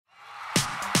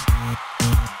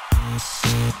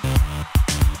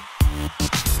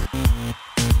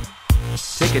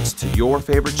Tickets to your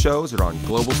favorite shows are on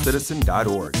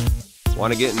globalcitizen.org.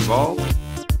 Want to get involved?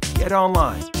 Get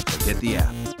online or get the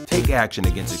app. Take action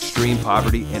against extreme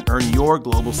poverty and earn your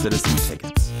Global Citizen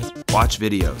tickets. Watch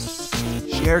videos,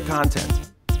 share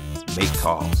content, make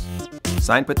calls,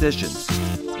 sign petitions,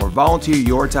 or volunteer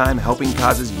your time helping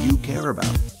causes you care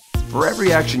about. For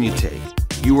every action you take,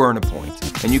 you earn a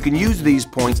point, and you can use these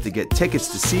points to get tickets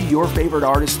to see your favorite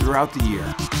artists throughout the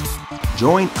year.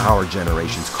 Join our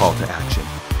generation's call to action.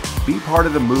 Be part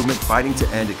of the movement fighting to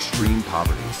end extreme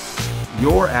poverty.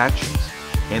 Your actions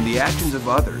and the actions of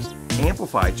others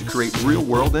amplified to create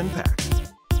real-world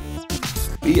impact.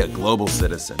 Be a global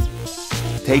citizen.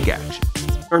 Take action.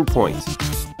 Earn points.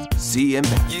 See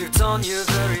impact. You've done your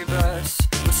very best.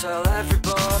 We'll tell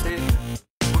everybody.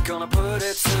 We're gonna put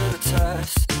it to the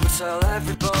test. We'll tell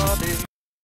everybody.